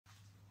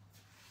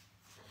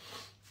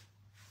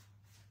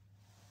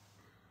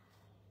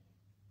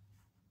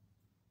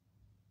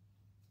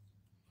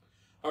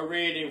A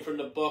reading from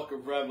the book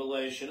of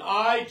Revelation.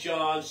 I,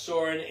 John,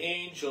 saw an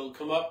angel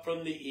come up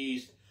from the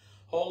east,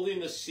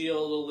 holding the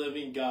seal of the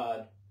living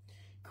God. He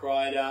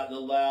cried out in a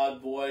loud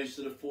voice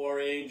to the four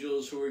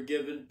angels who were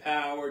given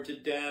power to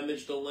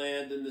damage the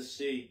land and the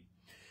sea.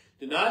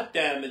 Do not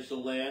damage the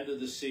land or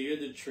the sea or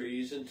the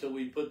trees until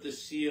we put the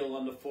seal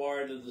on the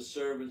forehead of the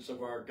servants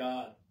of our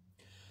God.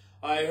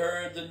 I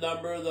heard the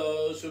number of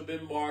those who have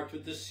been marked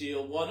with the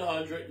seal,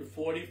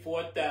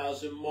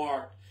 144,000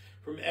 marked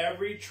from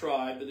every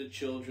tribe of the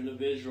children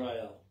of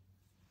Israel.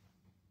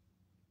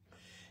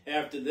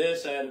 After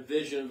this, I had a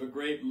vision of a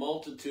great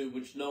multitude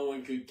which no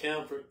one could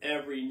count, from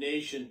every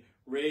nation,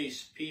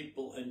 race,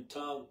 people, and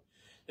tongue.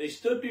 They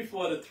stood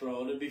before the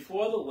throne and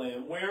before the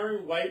Lamb,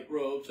 wearing white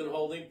robes and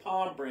holding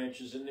palm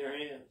branches in their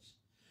hands.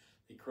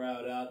 They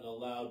cried out in a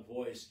loud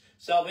voice,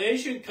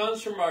 "Salvation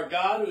comes from our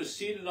God who is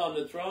seated on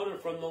the throne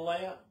and from the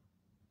Lamb."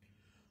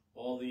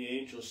 All the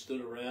angels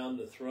stood around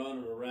the throne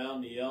and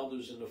around the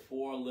elders and the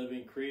four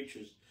living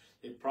creatures.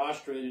 They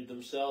prostrated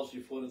themselves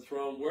before the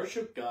throne,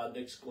 worshiped God, and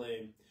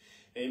exclaimed,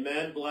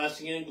 "Amen,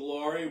 blessing and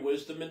glory,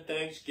 wisdom and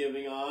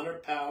thanksgiving, honor,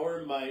 power,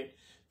 and might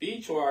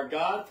be to our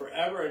God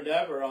forever and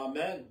ever.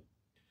 Amen."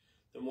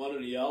 Then one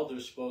of the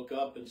elders spoke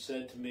up and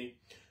said to me,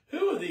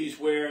 "Who are these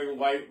wearing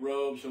white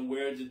robes, and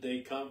where did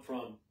they come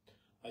from?"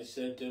 I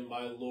said to him,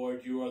 "My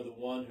Lord, you are the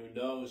one who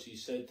knows." He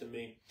said to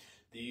me,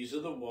 "These are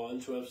the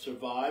ones who have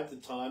survived the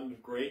time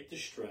of great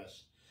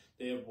distress.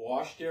 They have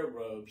washed their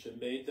robes and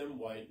made them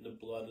white in the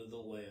blood of the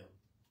Lamb."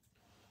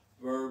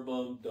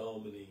 Verbum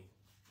Domini.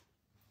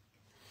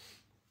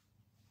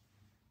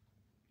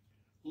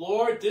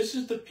 Lord, this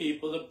is the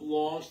people that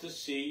belongs to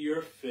see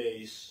your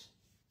face.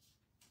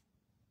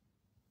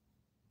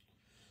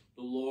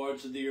 The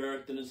lords of the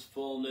earth and its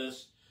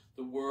fullness,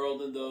 the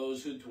world and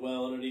those who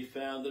dwell in it, he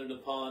founded it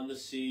upon the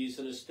seas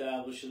and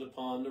established it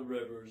upon the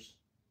rivers.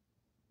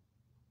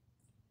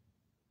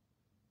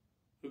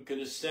 Who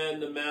can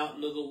ascend the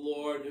mountain of the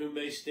Lord, who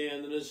may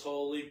stand in his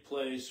holy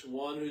place?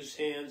 One whose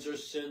hands are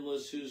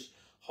sinless, whose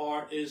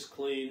heart is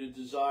clean, who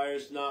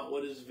desires not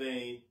what is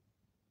vain,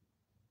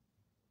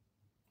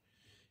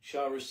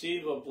 shall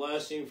receive a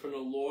blessing from the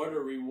Lord, a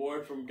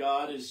reward from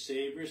God his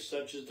Savior.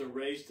 Such is the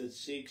race that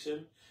seeks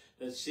him,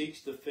 that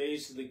seeks the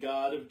face of the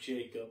God of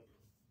Jacob.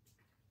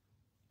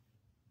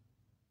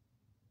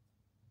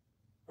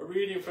 A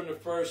reading from the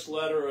first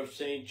letter of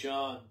St.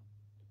 John.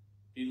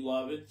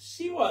 Beloved,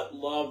 see what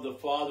love the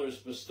Father has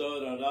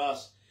bestowed on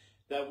us,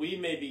 that we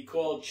may be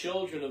called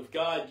children of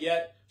God,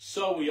 yet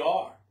so we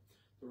are.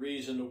 The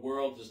reason the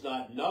world does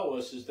not know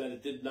us is that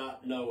it did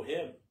not know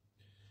him.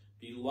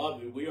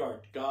 Beloved, we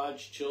are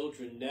God's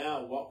children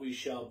now. What we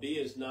shall be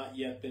has not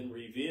yet been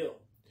revealed.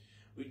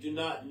 We do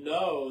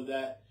know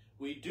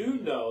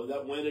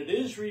that when it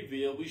is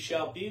revealed, we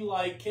shall be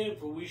like him,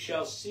 for we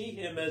shall see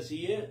him as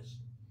he is.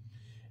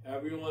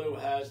 Everyone who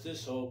has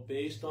this hope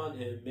based on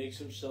him makes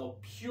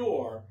himself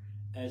pure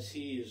as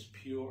he is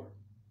pure.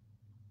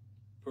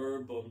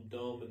 Verbum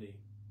Domini.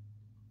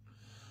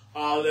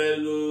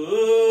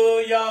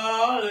 Alleluia,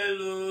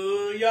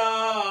 alleluia,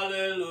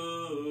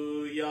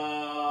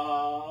 alleluia.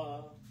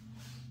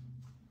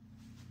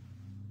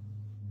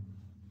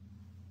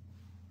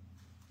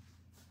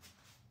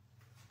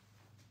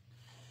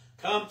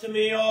 Come to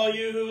me, all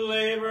you who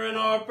labor and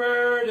are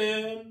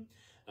burdened,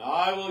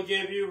 I will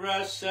give you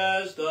rest,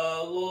 says the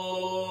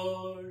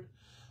Lord.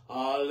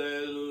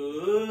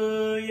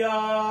 Alleluia,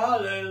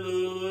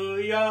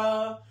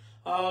 alleluia,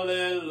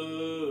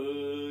 alleluia.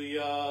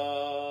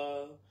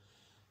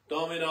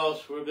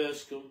 Dominus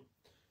vobiscum.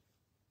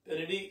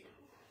 Benedict.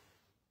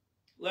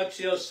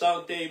 Lectio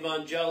Sancte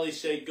Evangelii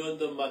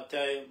Secundum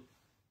Matteum.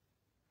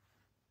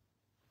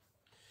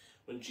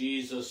 When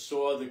Jesus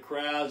saw the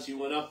crowds, he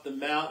went up the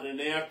mountain, and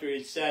after he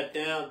had sat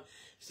down,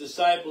 his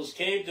disciples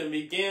came to him and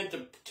began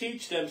to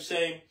teach them,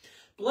 saying,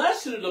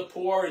 "Blessed are the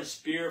poor in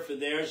spirit, for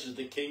theirs is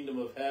the kingdom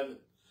of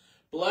heaven.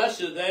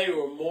 Blessed are they who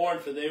are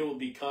mourned, for they will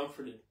be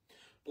comforted.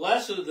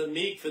 Blessed are the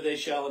meek, for they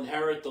shall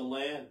inherit the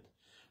land.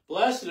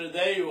 Blessed are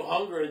they who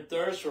hunger and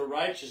thirst for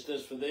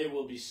righteousness, for they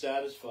will be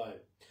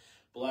satisfied.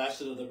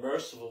 Blessed are the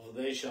merciful, for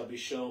they shall be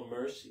shown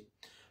mercy.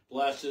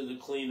 Blessed are the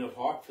clean of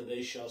heart, for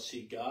they shall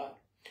see God.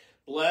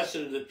 Blessed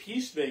are the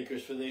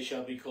peacemakers, for they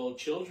shall be called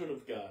children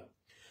of God.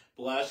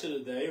 Blessed are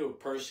they who are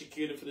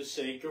persecuted for the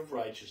sake of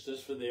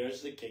righteousness, for theirs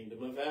is the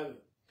kingdom of heaven.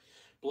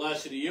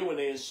 Blessed are you when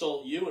they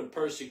insult you and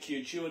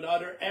persecute you and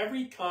utter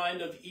every kind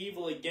of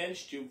evil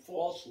against you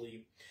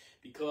falsely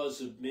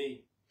because of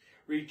me.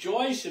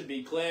 Rejoice and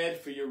be glad,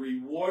 for your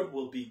reward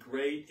will be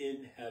great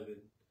in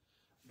heaven."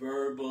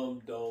 Verbum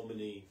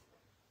Domini.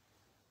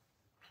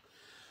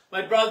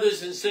 My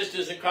brothers and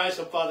sisters in Christ,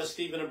 I'm Father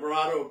Stephen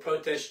Imbarrato of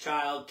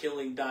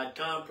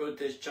ProtestChildKilling.com,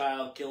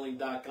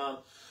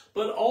 ProtestChildKilling.com,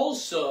 but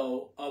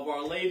also of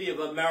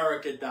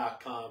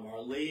OurLadyOfAmerica.com,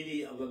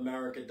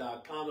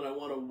 OurLadyOfAmerica.com, and I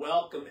want to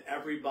welcome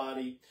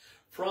everybody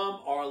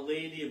from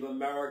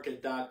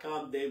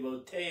OurLadyOfAmerica.com,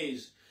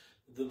 devotees,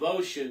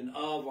 devotion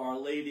of Our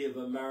Lady of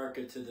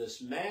America to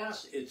this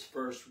Mass. It's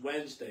First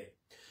Wednesday.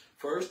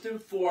 First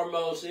and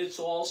foremost, it's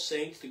All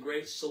Saints, the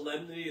great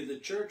solemnity of the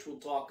church. We'll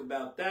talk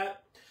about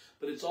that.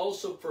 But it's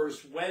also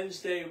First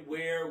Wednesday,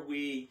 where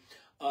we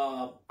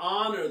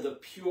honor the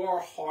pure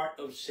heart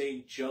of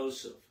St.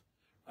 Joseph.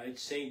 Right?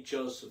 St.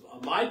 Joseph,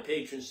 my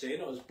patron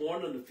saint. I was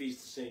born on the feast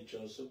of St.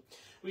 Joseph.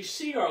 We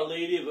see Our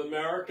Lady of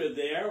America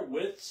there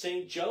with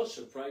St.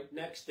 Joseph right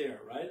next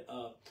there, right?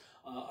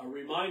 A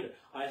reminder.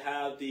 I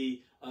have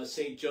the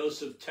St.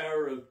 Joseph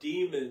Terror of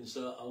Demons,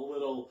 a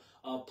little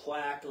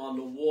plaque on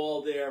the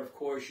wall there. Of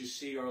course, you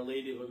see Our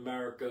Lady of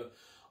America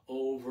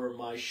over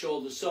my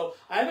shoulder. So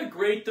I have a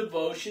great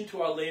devotion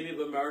to Our Lady of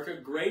America,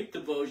 great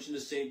devotion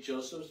to St.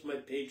 Joseph. It's my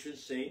patron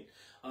saint,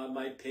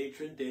 my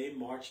patron day,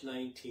 March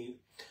 19th.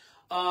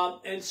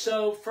 And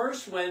so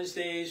first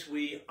Wednesdays,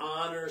 we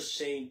honor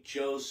St.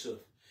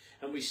 Joseph.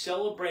 And we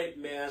celebrate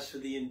Mass for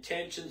the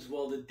intentions of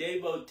all the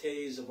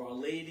devotees of Our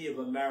Lady of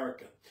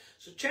America.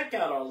 So check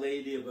out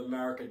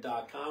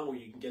OurLadyOfAmerica.com, where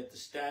you can get the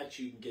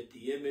statue, you can get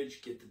the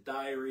image, get the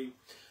diary.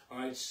 All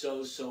right,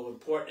 so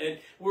important. And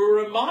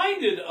we're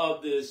reminded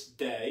of this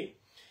day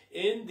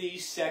in the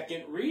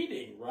second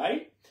reading,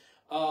 right?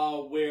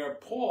 Where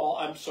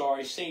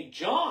St.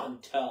 John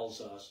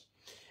tells us,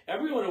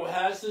 everyone who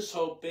has this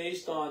hope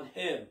based on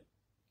him,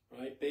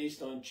 right,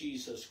 based on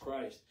Jesus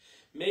Christ,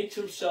 makes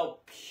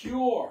himself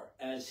pure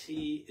as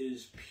he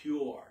is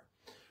pure,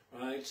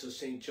 right? So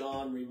St.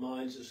 John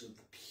reminds us of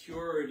the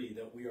purity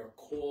that we are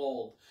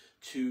called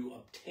to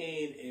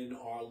obtain in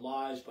our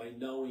lives by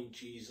knowing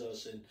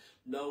Jesus, and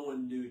no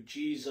one knew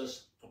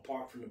Jesus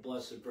apart from the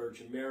Blessed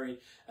Virgin Mary,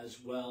 as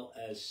well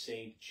as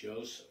St.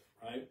 Joseph,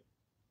 right?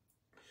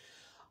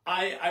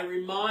 I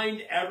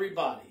remind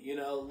everybody,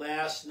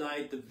 last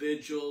night, the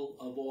Vigil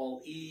of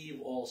All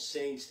Eve, All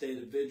Saints Day,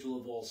 the Vigil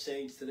of All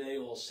Saints today,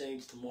 All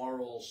Saints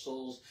tomorrow, All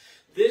Souls.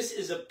 This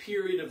is a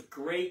period of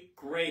great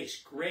grace,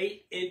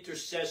 great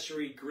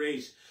intercessory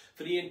grace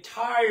for the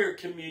entire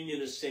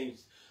communion of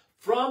saints.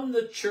 From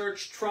the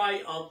Church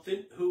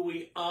Triumphant, who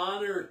we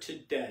honor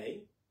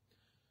today,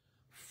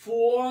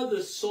 for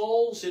the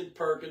souls in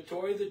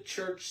purgatory, the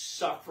Church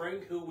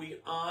Suffering, who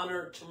we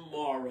honor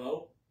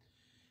tomorrow,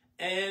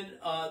 and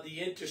the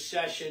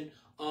intercession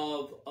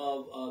of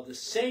the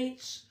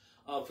saints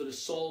for the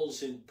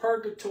souls in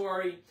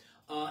purgatory,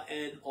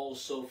 and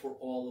also for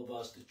all of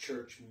us, the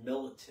church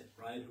militant,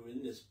 right, who are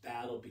in this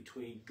battle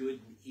between good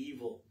and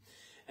evil.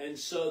 And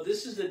so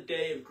this is a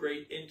day of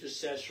great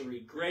intercessory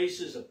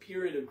graces, a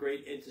period of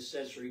great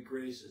intercessory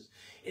graces.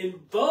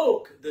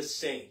 Invoke the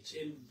saints,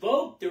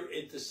 invoke their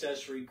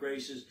intercessory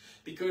graces,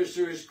 because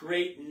there is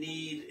great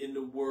need in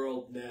the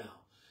world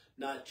now.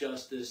 Not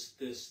just this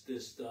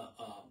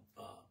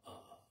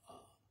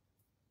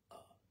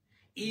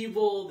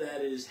evil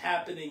that is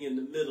happening in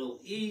the Middle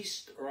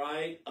East,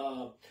 right?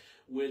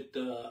 With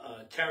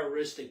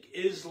terroristic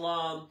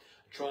Islam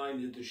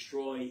trying to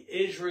destroy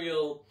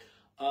Israel.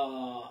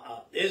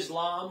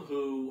 Islam,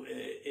 who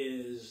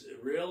is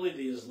really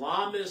the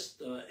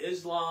Islamist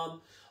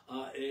Islam,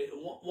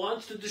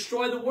 wants to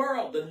destroy the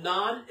world, the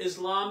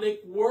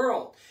non-Islamic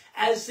world.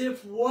 As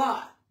if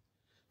what?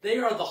 They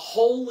are the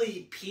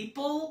holy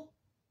people?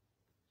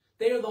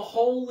 They are the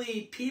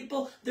holy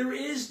people. There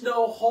is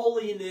no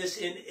holiness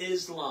in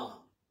Islam.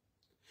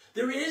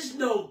 There is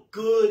no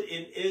good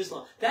in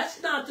Islam.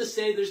 That's not to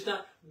say there's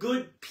not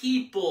good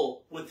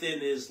people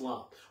within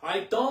Islam. All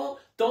right,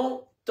 don't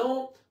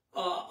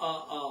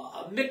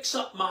mix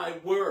up my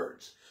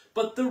words.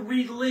 But the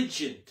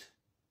religion,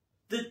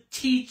 the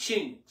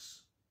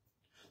teachings,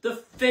 the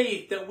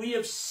faith that we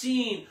have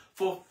seen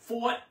for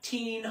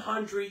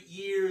 1,400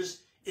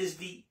 years is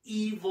the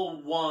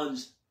evil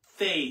one's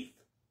faith.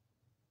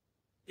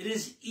 It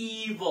is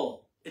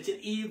evil. It's an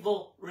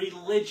evil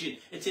religion.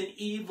 It's an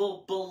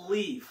evil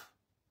belief.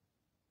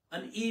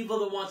 An evil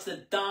that wants to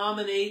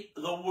dominate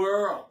the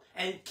world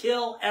and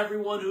kill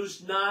everyone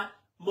who's not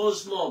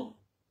Muslim.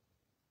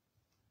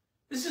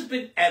 This has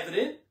been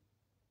evident.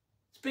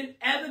 It's been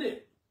evident.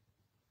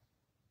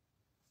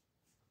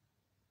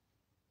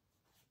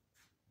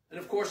 And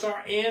of course,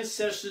 our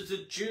ancestors,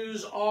 the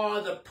Jews, are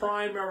the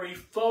primary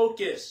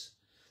focus.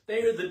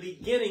 They are the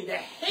beginning, the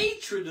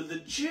hatred of the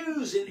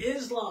Jews in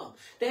Islam,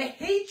 the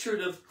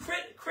hatred of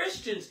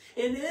Christians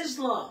in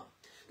Islam.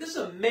 This is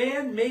a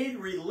man-made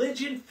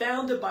religion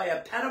founded by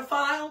a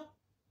pedophile,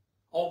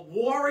 a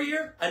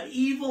warrior, an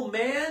evil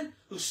man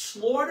who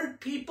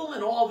slaughtered people,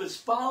 and all of his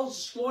followers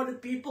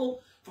slaughtered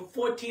people for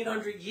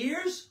 1,400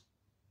 years.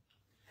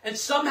 And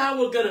somehow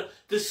we're going to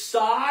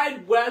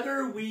decide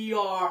whether we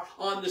are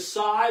on the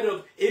side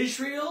of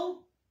Israel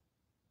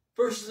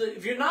versus,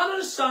 if you're not on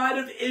the side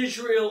of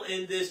Israel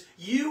in this,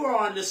 you are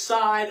on the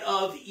side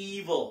of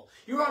evil.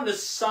 You're on the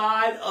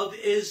side of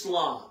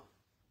Islam.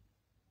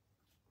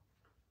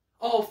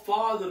 Oh,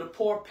 Father, the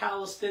poor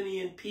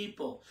Palestinian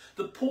people.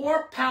 The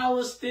poor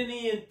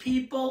Palestinian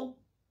people,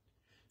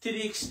 to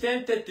the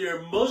extent that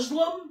they're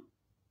Muslim,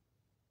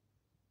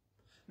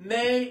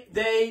 may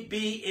they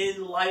be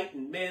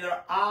enlightened. May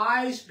their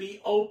eyes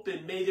be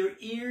open. May their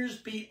ears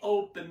be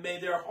open. May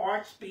their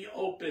hearts be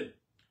open.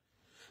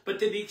 But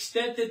to the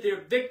extent that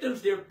they're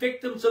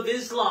victims of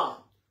Islam.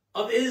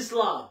 of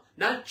Islam,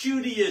 not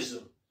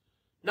Judaism,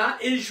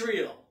 not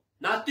Israel,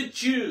 not the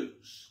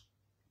Jews.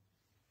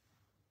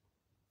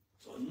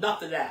 So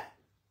enough of that.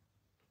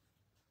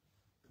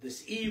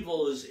 This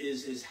evil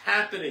is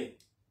happening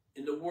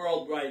in the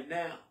world right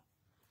now.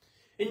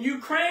 In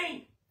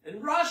Ukraine,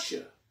 in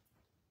Russia.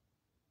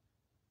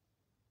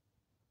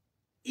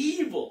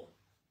 Evil.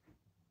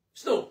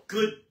 There's no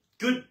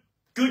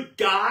good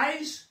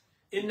guys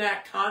in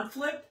that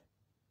conflict.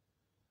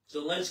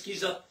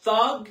 Zelensky's a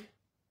thug.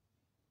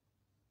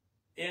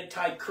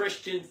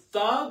 Anti-Christian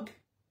thug.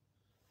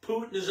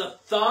 Putin is a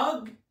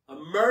thug, a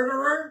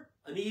murderer,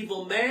 an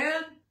evil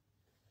man.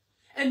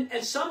 And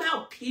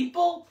somehow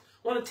people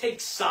want to take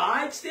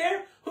sides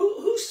there?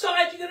 Whose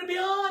side are you going to be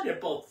on? They're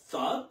both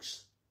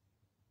thugs.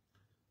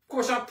 Of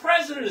course, our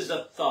president is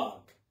a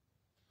thug.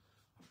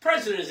 Our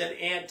president is an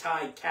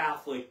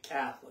anti-Catholic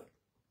Catholic.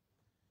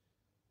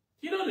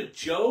 You know that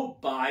Joe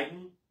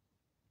Biden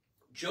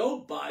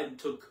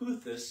took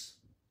Houthis,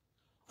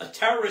 a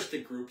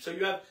terroristic group.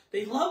 So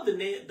they love the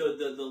name,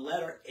 the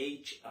letter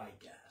H, I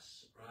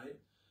guess, right?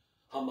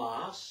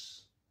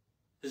 Hamas,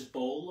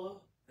 Hezbollah,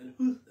 and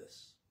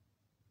Houthis.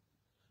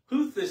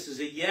 Houthis is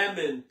a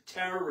Yemen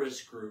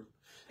terrorist group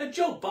that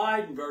Joe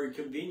Biden very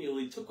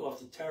conveniently took off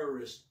the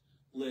terrorist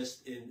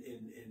list in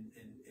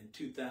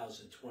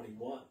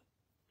 2021.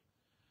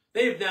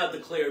 They have now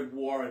declared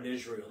war on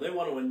Israel. They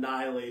want to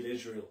annihilate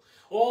Israel.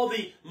 All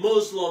the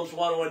Muslims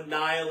want to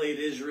annihilate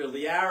Israel.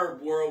 The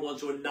Arab world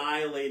wants to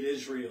annihilate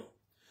Israel.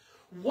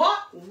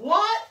 What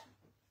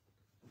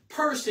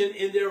person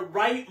in their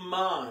right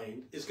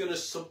mind is going to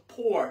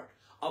support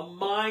a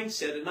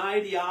mindset, an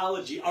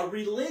ideology, a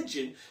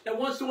religion that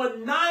wants to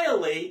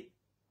annihilate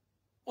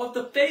off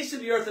the face of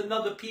the earth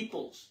another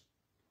peoples?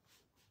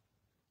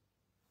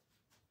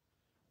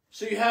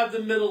 So you have the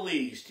Middle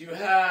East, you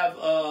have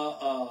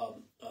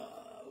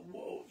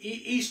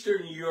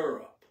Eastern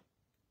Europe,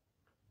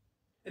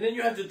 and then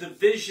you have the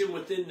division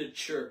within the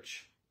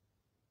church,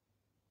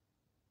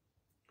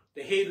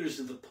 the haters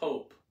of the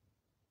Pope,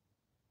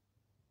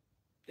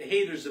 the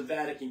haters of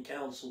Vatican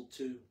Council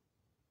II,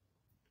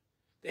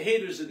 the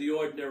haters of the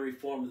ordinary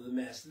form of the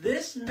Mass.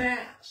 This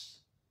Mass,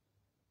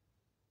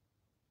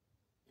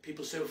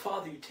 people say, well,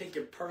 Father, you take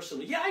it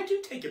personally. Yeah, I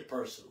do take it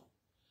personal.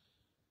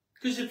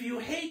 Because if you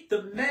hate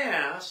the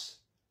Mass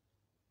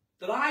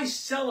that I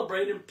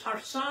celebrate in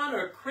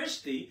persona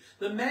Christi,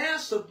 the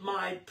Mass of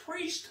my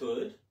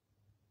priesthood,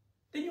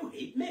 then you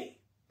hate me.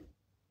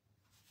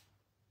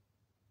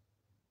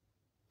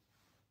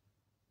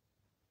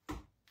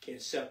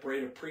 Can't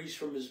separate a priest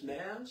from his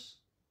Mass.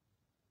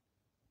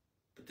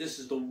 But this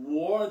is the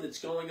war that's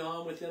going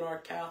on within our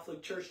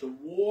Catholic Church. The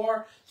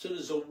war, so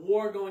there's a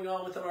war going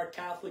on within our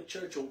Catholic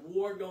Church, a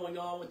war going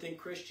on within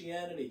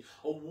Christianity,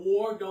 a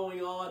war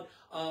going on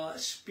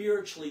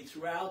spiritually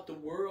throughout the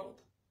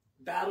world.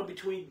 Battle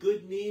between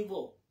good and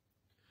evil.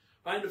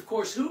 Right? And of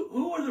course,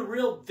 who are the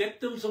real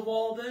victims of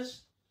all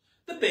this?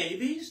 The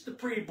babies, the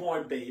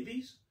preborn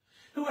babies,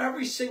 who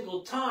every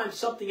single time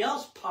something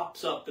else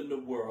pops up in the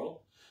world,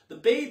 the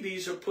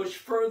babies are pushed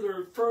further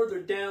and further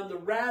down the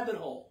rabbit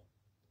hole.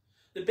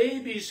 The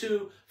babies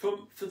who, for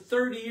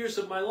 30 years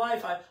of my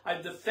life,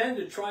 I've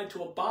defended, tried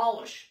to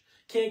abolish,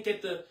 can't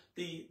get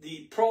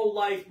the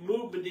pro-life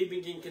movement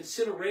even in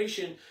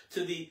consideration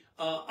to the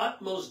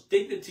utmost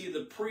dignity of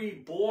the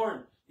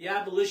preborn, the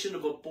abolition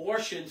of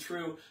abortion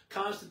through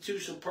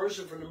constitutional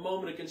person from the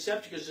moment of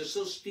conception because they're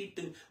so steeped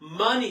in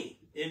money,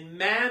 in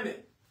mammon.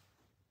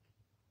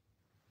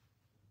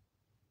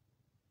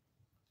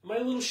 Am I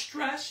a little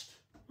stressed?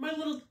 Am I a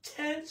little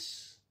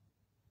tense?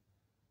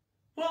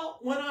 Well,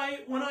 when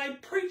I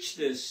preach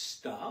this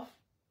stuff,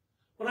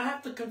 when I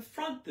have to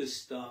confront this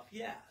stuff,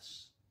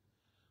 yes.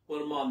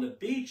 When I'm on the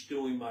beach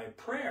doing my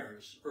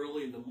prayers,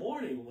 early in the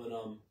morning when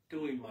I'm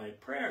doing my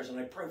prayers, and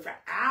I pray for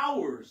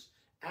hours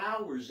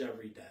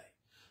every day,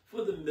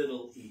 for the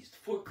Middle East,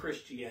 for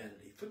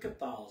Christianity, for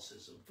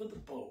Catholicism, for the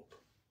Pope,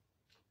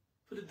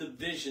 for the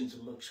divisions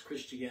amongst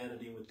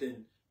Christianity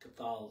within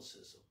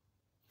Catholicism,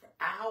 for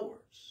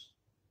hours.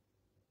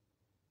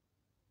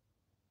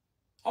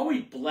 Are we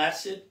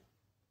blessed?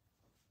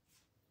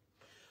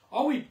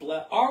 Are we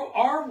blessed?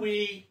 Are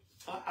we,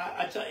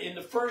 I tell you, in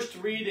the first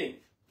reading,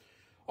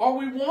 are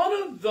we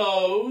one of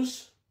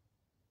those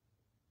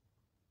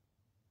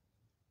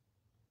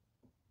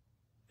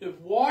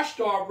who've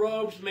washed our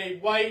robes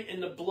made white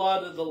in the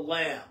blood of the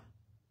Lamb?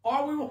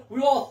 Are we?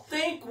 We all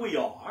think we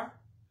are.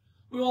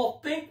 We all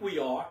think we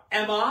are.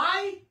 Am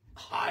I?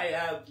 I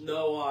have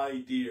no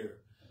idea.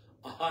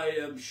 I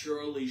am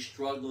surely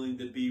struggling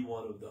to be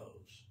one of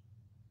those.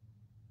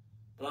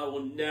 But I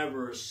will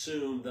never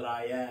assume that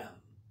I am.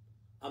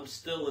 I'm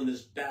still in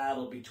this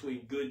battle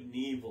between good and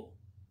evil.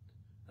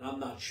 And I'm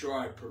not sure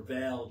I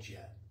prevailed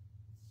yet.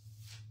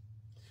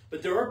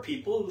 But there are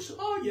people who say,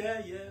 oh,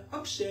 yeah,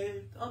 I'm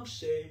saved.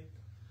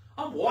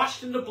 I'm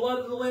washed in the blood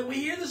of the Lamb.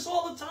 We hear this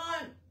all the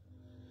time.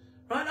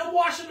 Right? I'm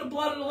washed in the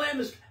blood of the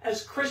Lamb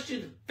as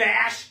Christians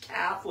bash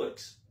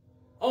Catholics.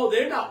 Oh,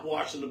 they're not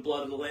washed in the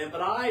blood of the Lamb,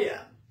 but I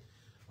am.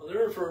 Well,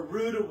 they're in for a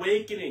rude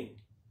awakening.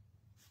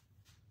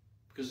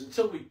 Because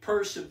until we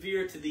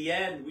persevere to the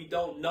end, we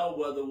don't know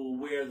whether we'll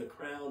wear the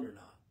crown or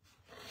not.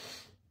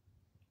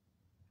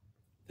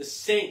 The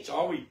saints,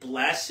 are we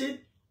blessed?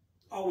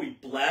 Are we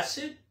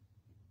blessed?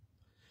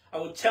 I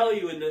will tell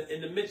you,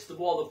 in the midst of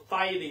all the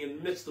fighting, in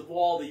the midst of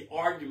all the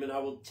argument, I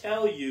will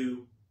tell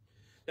you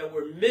that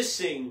we're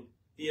missing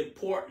the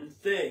important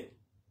thing.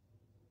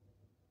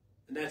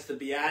 And that's the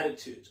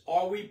Beatitudes.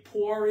 Are we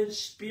poor in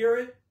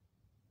spirit?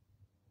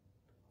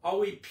 Are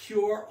we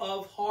pure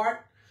of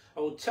heart? I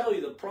will tell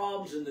you the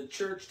problems in the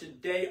church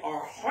today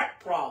are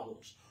heart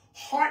problems.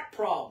 Heart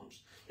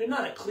problems. They're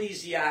not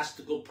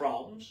ecclesiastical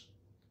problems.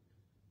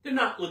 They're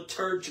not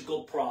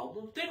liturgical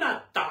problems. They're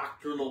not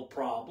doctrinal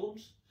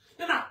problems.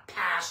 They're not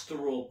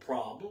pastoral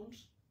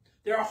problems.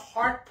 They're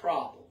heart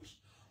problems.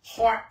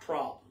 Heart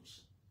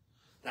problems.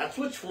 That's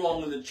what's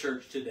wrong in the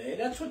church today.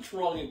 That's what's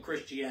wrong in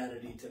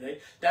Christianity today.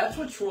 That's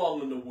what's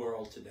wrong in the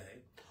world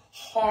today.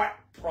 Heart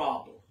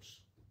problems.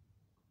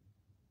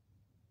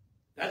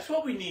 That's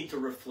what we need to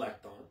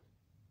reflect on.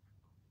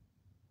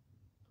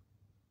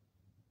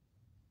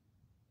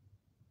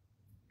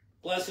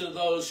 Blessed are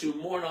those who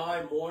mourn.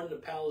 I mourn the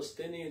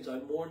Palestinians. I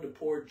mourn the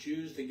poor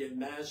Jews that get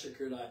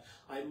massacred.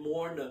 I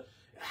mourn the...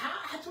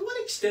 to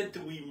what extent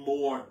do we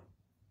mourn?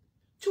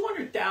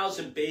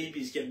 200,000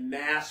 babies get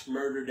mass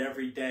murdered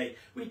every day.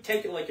 We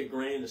take it like a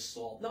grain of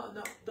salt. No,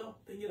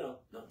 you know,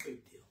 no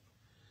big deal.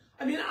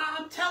 I mean,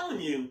 I'm telling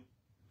you,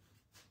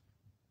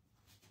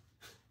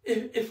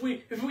 if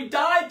we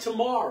died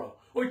tomorrow,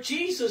 or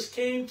Jesus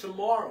came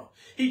tomorrow,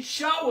 he'd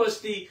show us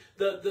the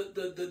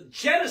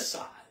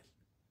genocide,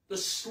 the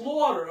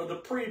slaughter of the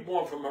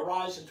preborn from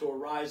horizon to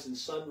horizon,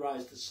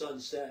 sunrise to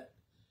sunset.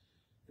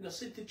 And I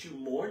said, did you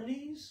mourn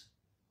these?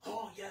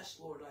 Oh, yes,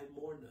 Lord, I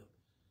mourn them.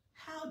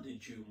 How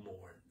did you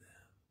mourn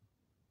them?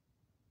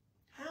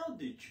 How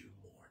did you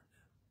mourn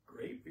them?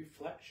 Great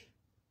reflection.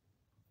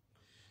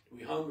 Do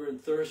we hunger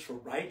and thirst for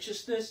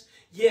righteousness?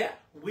 Yeah,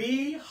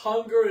 we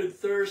hunger and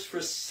thirst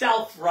for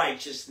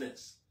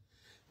self-righteousness.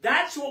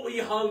 That's what we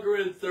hunger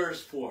and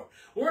thirst for.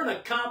 We're in a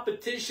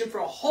competition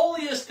for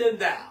holiest than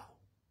thou.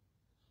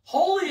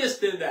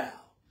 Holiest than thou.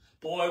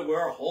 Boy,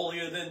 we're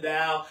holier than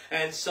thou,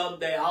 and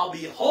someday I'll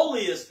be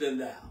holiest than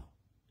thou.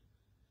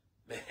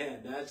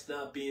 Man, that's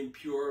not being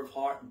pure of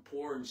heart and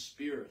poor in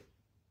spirit.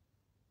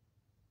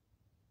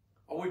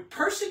 Are we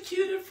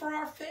persecuted for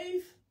our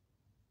faith?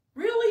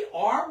 Really,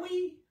 are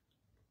we?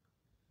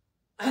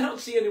 I don't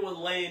see anyone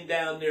laying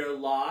down their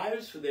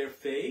lives for their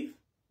faith.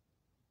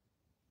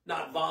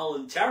 Not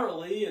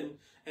voluntarily,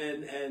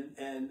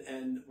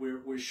 and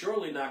we're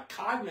surely not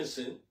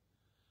cognizant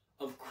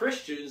of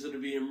Christians that are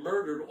being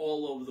murdered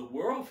all over the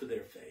world for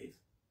their faith.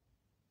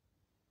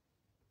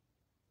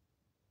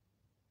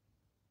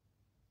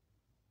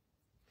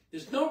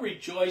 There's no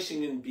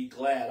rejoicing and be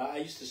glad. I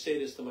used to say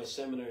this to my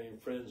seminary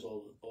friends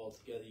all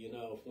together. You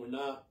know,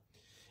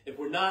 if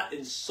we're not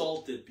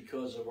insulted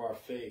because of our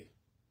faith,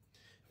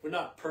 if we're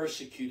not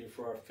persecuted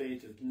for our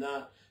faith, if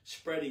not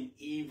spreading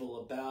evil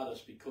about us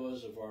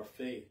because of our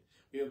faith,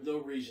 we have no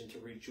reason to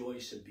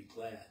rejoice and be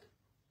glad.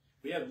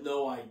 We have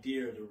no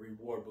idea the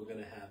reward we're going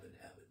to have in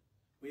heaven.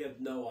 We have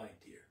no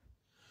idea.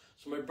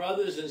 So my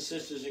brothers and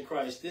sisters in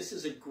Christ, this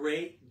is a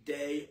great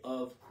day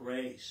of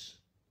grace.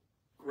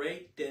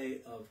 Great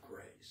day of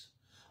grace.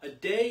 A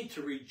day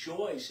to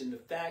rejoice in the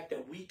fact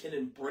that we can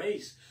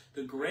embrace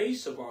the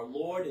grace of our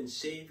Lord and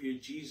Savior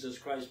Jesus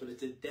Christ. But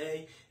it's a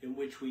day in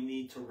which we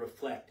need to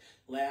reflect.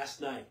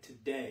 Last night,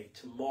 today,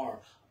 tomorrow,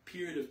 a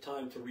period of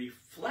time to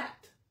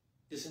reflect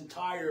this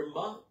entire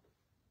month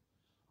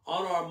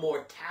on our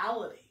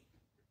mortality.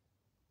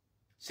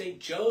 St.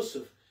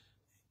 Joseph,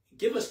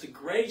 give us the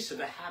grace of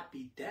a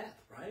happy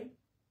death, right?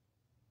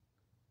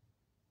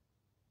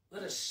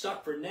 Let us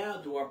suffer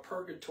now, do our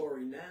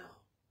purgatory now,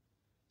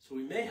 so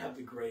we may have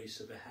the grace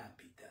of a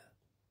happy death.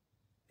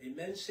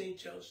 Amen, St.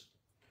 Joseph.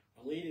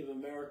 Our Lady of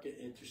America,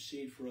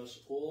 intercede for us.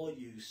 All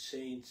you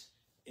saints,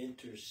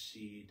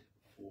 intercede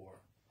for